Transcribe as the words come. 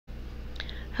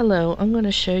Hello, I'm going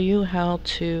to show you how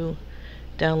to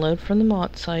download from the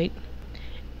Modz site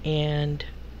and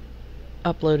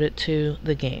upload it to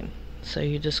the game. So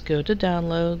you just go to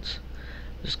downloads,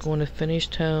 just going to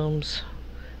finished homes,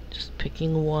 just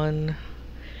picking one,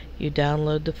 you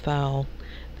download the file.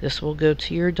 This will go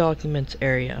to your documents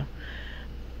area.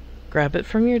 Grab it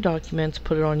from your documents,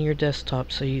 put it on your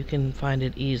desktop so you can find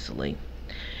it easily.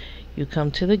 You come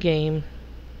to the game,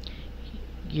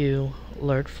 you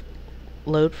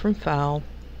load from file,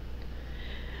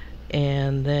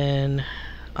 and then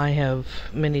I have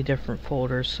many different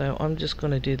folders, so I'm just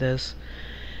going to do this.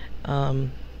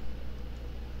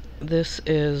 This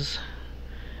is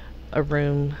a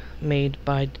room made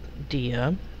by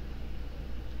Dia.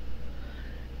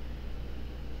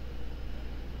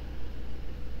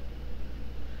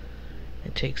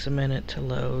 It takes a minute to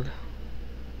load.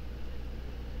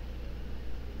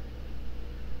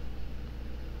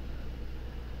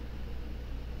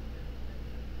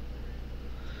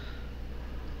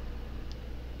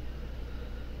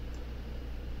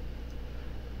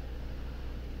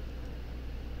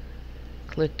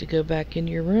 Click to go back in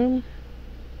your room.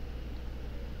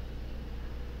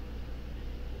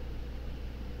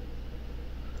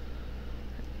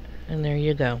 And there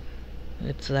you go.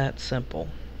 It's that simple.